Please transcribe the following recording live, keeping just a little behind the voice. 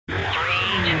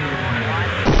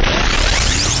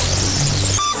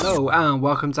Hello and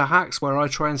welcome to Hacks, where I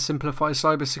try and simplify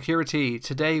cybersecurity.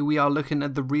 Today we are looking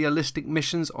at the realistic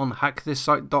missions on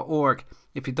hackthisite.org.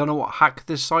 If you don't know what Hack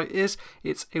This Site is,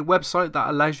 it's a website that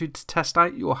allows you to test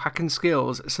out your hacking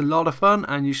skills. It's a lot of fun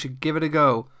and you should give it a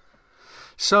go.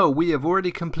 So we have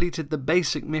already completed the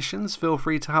basic missions. Feel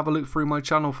free to have a look through my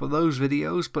channel for those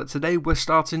videos, but today we're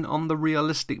starting on the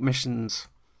realistic missions.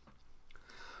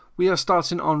 We are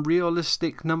starting on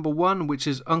realistic number 1, which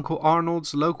is Uncle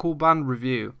Arnold's local band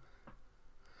review.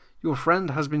 Your friend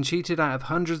has been cheated out of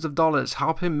hundreds of dollars.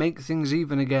 Help him make things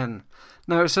even again.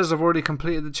 Now it says I've already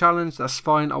completed the challenge. That's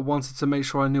fine. I wanted to make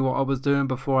sure I knew what I was doing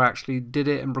before I actually did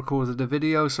it and recorded the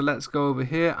video. So let's go over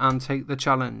here and take the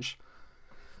challenge.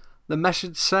 The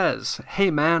message says,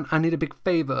 "Hey man, I need a big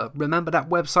favor. Remember that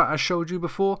website I showed you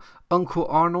before? Uncle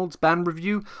Arnold's band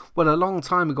review? Well, a long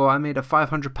time ago I made a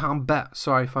 $500 bet,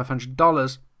 sorry,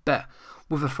 $500 bet,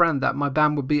 with a friend that my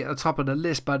band would be at the top of the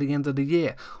list by the end of the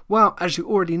year. Well, as you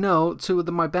already know, 2 of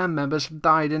my band members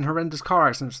died in horrendous car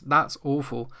accidents. That's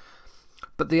awful.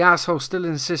 But the asshole still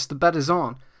insists the bet is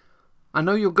on. I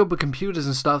know you're good with computers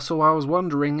and stuff, so I was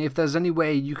wondering if there's any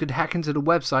way you could hack into the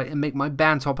website and make my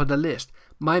band top of the list.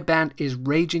 My band is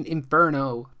Raging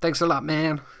Inferno. Thanks a lot,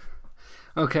 man."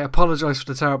 Okay, I apologise for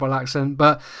the terrible accent,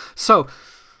 but so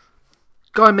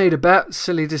guy made a bet,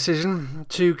 silly decision,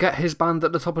 to get his band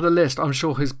at the top of the list. I'm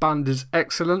sure his band is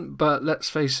excellent, but let's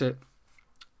face it,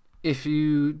 if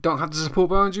you don't have the support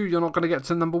behind you, you're not going to get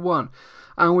to number 1.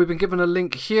 And we've been given a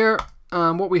link here,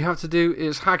 and what we have to do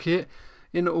is hack it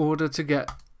in order to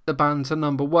get the band to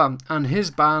number 1, and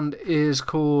his band is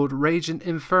called Raging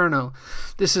Inferno.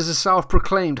 This is a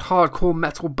self-proclaimed hardcore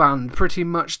metal band, pretty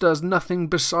much does nothing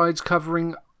besides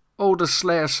covering older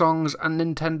Slayer songs and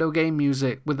Nintendo game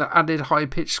music with an added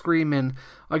high-pitched screaming.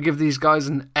 I give these guys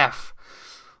an F.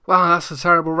 Wow, that's a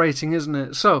terrible rating, isn't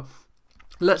it? So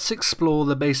let's explore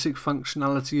the basic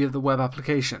functionality of the web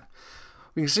application.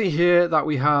 We can see here that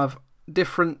we have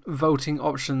different voting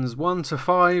options, 1 to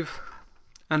 5,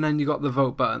 and then you got the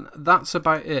vote button. That's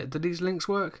about it. Do these links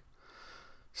work?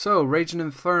 So, Raging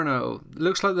Inferno.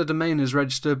 Looks like the domain is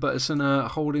registered, but it's in a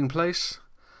holding place.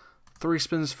 3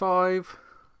 spins 5.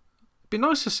 Be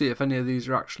nice to see if any of these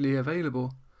are actually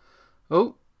available.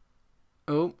 Oh,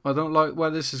 I don't like where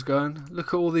this is going.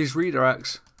 Look at all these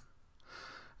redirects.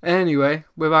 Anyway,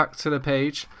 we're back to the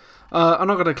page. I'm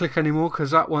not going to click anymore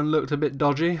because that one looked a bit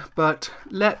dodgy, but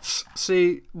let's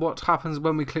see what happens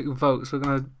when we click vote. So we're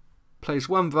going to place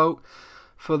 1 vote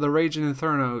for the Raging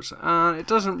Infernos, and it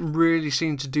doesn't really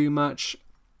seem to do much.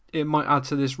 It might add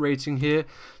to this rating here,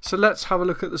 so let's have a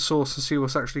look at the source and see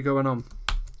what's actually going on.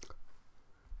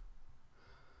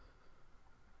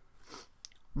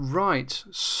 Right,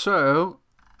 so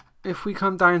if we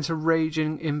come down to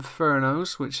Raging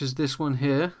Infernos, which is this one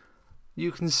here,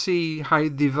 you can see how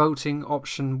the voting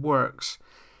option works.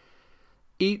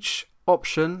 Each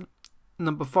option,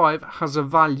 number 5, has a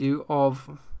value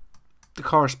of the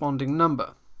corresponding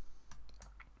number,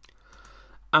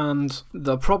 and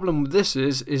the problem with this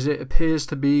is it appears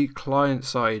to be client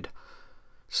side.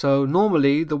 So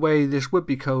normally the way this would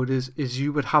be coded is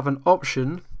you would have an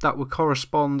option that would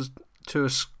correspond to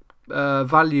a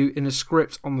value in a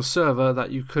script on the server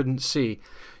that you couldn't see.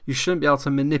 You shouldn't be able to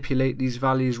manipulate these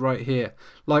values right here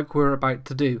like we're about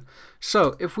to do.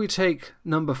 So if we take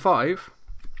number 5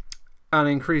 and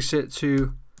increase it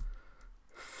to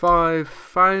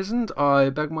 5,000, I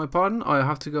beg my pardon, I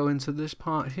have to go into this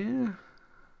part here,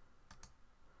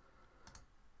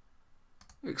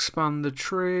 expand the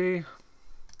tree,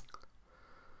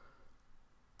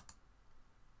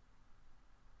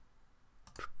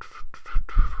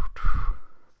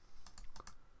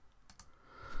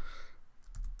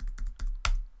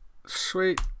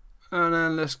 sweet, and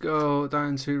then let's go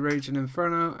down to Raging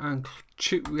Inferno and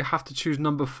we have to choose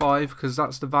number 5 because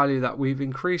that's the value that we've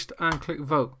increased, and click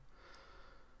vote.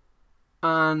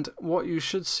 And what you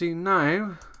should see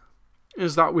now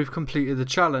is that we've completed the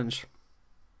challenge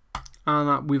and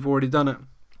that we've already done it.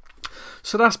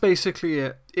 So that's basically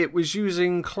it. It was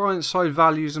using client-side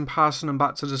values and passing them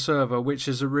back to the server, which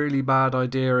is a really bad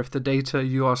idea if the data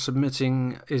you are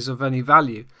submitting is of any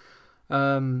value.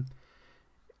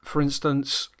 For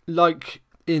instance, like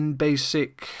in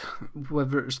basic,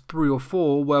 whether it's 3 or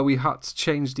 4, where we had to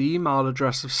change the email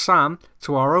address of Sam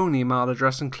to our own email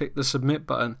address and click the submit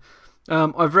button.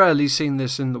 I've rarely seen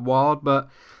this in the wild, but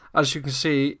as you can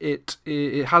see, it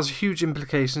has huge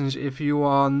implications if you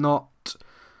are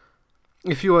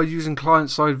using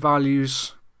client-side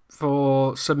values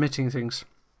for submitting things.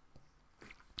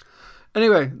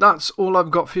 Anyway, that's all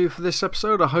I've got for you for this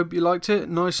episode. I hope you liked it.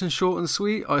 Nice and short and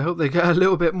sweet. I hope they get a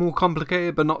little bit more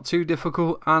complicated but not too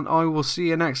difficult, and I will see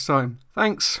you next time.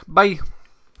 Thanks. Bye.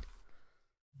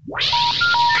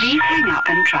 Please hang up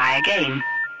and try again.